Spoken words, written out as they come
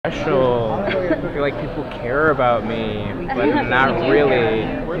Special. I feel like people care about me, but not really.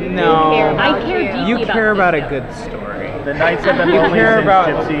 No. I care deeply. You care about a good story. The nights have been lonely since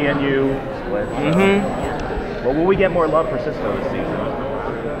Gypsy and you split. Well, will we get more love for Cisco this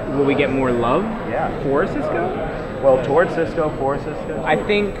season? Will we get more love? Yeah. For Cisco? Well, towards Cisco, for Cisco? I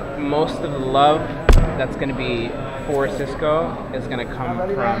think most of the love that's going to be for Cisco is going to come from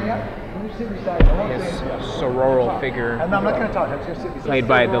his sororal figure. I'm not going to talk. I'm just going to sit played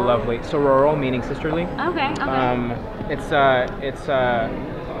by the lovely sororal, meaning sisterly. Okay. It's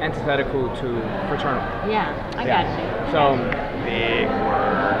antithetical to fraternal. Yeah, I got you. So big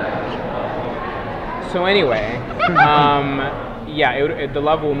word. So anyway, yeah, the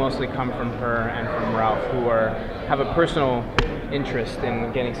love will mostly come from her and from Ralph, who have a personal interest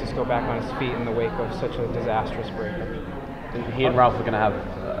in getting Cisco back on his feet in the wake of such a disastrous breakup. He and Ralph are going to have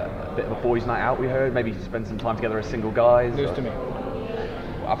a bit of a boys' night out, we heard. Maybe spend some time together as single guys. News to me.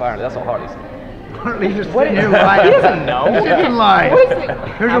 Apparently, that's what Harley said. Harley just sitting here lying. He doesn't know. He's fucking lying.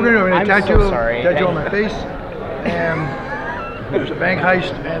 Here's what we're going to do. I'm so sorry. Tattoo on my face, and there's a bank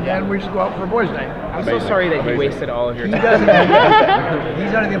heist, and then we just go out for a boys' night. I'm so sorry that he wasted all of your He time. doesn't.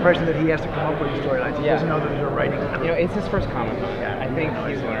 He's under the impression that he has to come up with the storylines. He doesn't know that there's a writing. You know, it's his first Comic Con. I think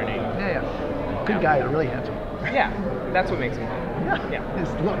he's learning. Yeah. Good guy, really handsome. Yeah, that's what makes him. Yeah. His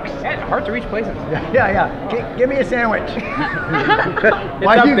looks. Yeah, hard to reach places. Yeah. Give me a sandwich.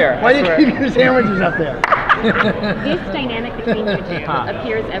 Why do you keep your sandwiches up there? This dynamic between you two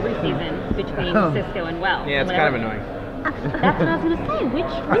appears every season between Cisco and Wells. Yeah, it's kind of annoying. That's what I was going to say. Which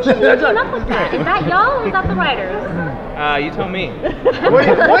is came up with that? Is that y'all or is that the writers? You tell me.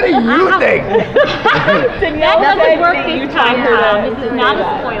 What do you think? That doesn't work this time around. This is not a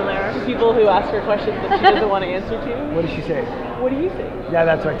spoiler. People who ask her questions that she doesn't want to answer to. What does she say? What do you think? Yeah,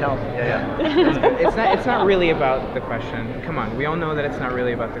 that's what I tell them. Yeah. It's not really about the question. Come on, we all know that it's not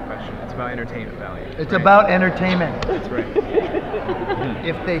really about the question. It's about entertainment value. It's about entertainment. That's right.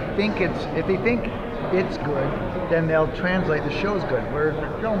 If they think it's good, then they'll translate the show's good. Where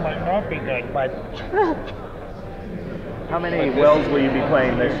the show might not be good, but How many Wells will you be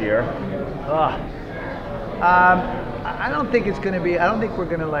playing this year? I don't think it's going to be. I don't think we're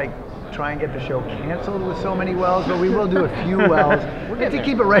going to try and get the show canceled with so many Wells, but we will do a few Wells. We're going to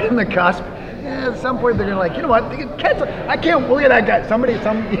keep it right on the cusp. Yeah, at some point they're going to you know what? They can cancel. I can't. Look at that guy.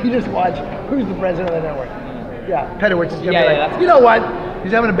 You just watch. Who's the president of the network? Yeah, Pedowitz is going to be you know what?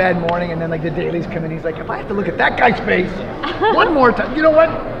 He's having a bad morning, and then the dailies come in. He's like, if I have to look at that guy's face one more time, you know what?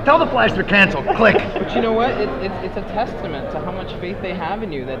 Tell the Flash they're canceled. Click. But you know what? It's a testament to how much faith they have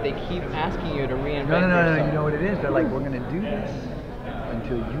in you that they keep asking you to reinvent yourself. No. You know what it is? They're like, we're going to do this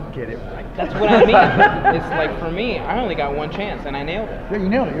until you get it right. That's what I mean. It's like, for me, I only got one chance, and I nailed it. Yeah, you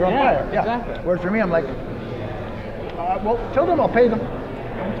nailed it. You're on fire. Yeah, exactly. Whereas for me, I'm like, well, tell them I'll pay them.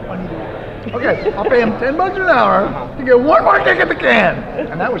 Okay, I'll pay him $10 an hour to get one more kick at the can.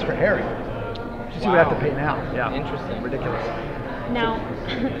 And that was for Harry. See what I have to pay now. Yeah. Interesting. Ridiculous. Now,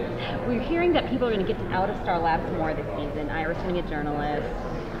 we're hearing that people are going to get out of Star Labs more this season. Iris going to get journalist,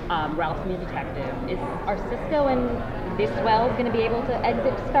 Ralph's going to be detective. Are Cisco and this Wells going to be able to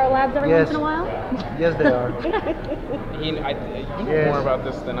exit Star Labs every once in a while? Yes, they are. You know more about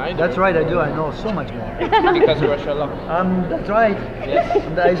this than I do. That's right, I do. I know so much more. Because Russia law. That's right. Yes.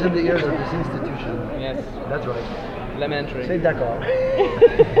 In the eyes and the ears of this institution. Yes. That's right. Elementary. Save that call.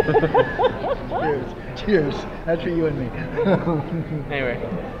 Cheers. That's for you and me. Anyway.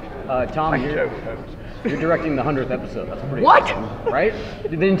 Tom, you're directing the 100th episode. That's pretty What? awesome, right? They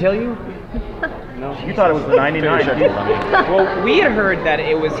didn't tell you? No. You thought it was the 99. Well, we had heard that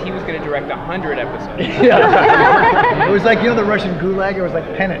he was going to direct 100 episodes. Yeah. It was like, the Russian gulag, it was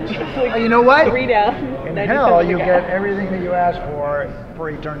like penance. You know what? 3 down. In hell, you get everything that you ask for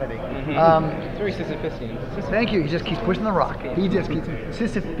eternity. It's very Sisyphusian. Thank you. He just keeps pushing the rock. He just keeps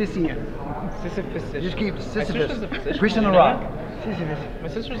Sisyphusian. Sisyphus. He just keeps My sister's a Sisyphus physician, pushing the you know rock. that? Sisyphus. My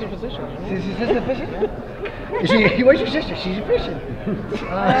sister's a physician. Sisyphus? What's your sister? She's a fishing.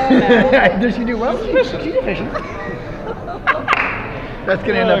 Does she do well? She's a fishing. That's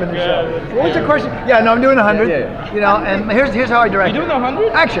gonna end up in the show. What was the question? Yeah, no, I'm doing 100. Yeah. And here's how I direct. You doing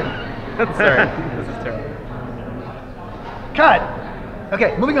 100? Action. Sorry, this is terrible. Cut.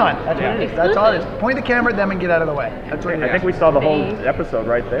 Okay, moving on. That's what it is. That's all it is. Point the camera at them and get out of the way. That's what it is. I think we saw the whole episode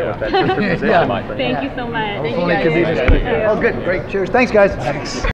right there with that sister position. Thank you so much. If only it could be this quick. Oh, good. Great. Cheers. Thanks, guys. Thanks.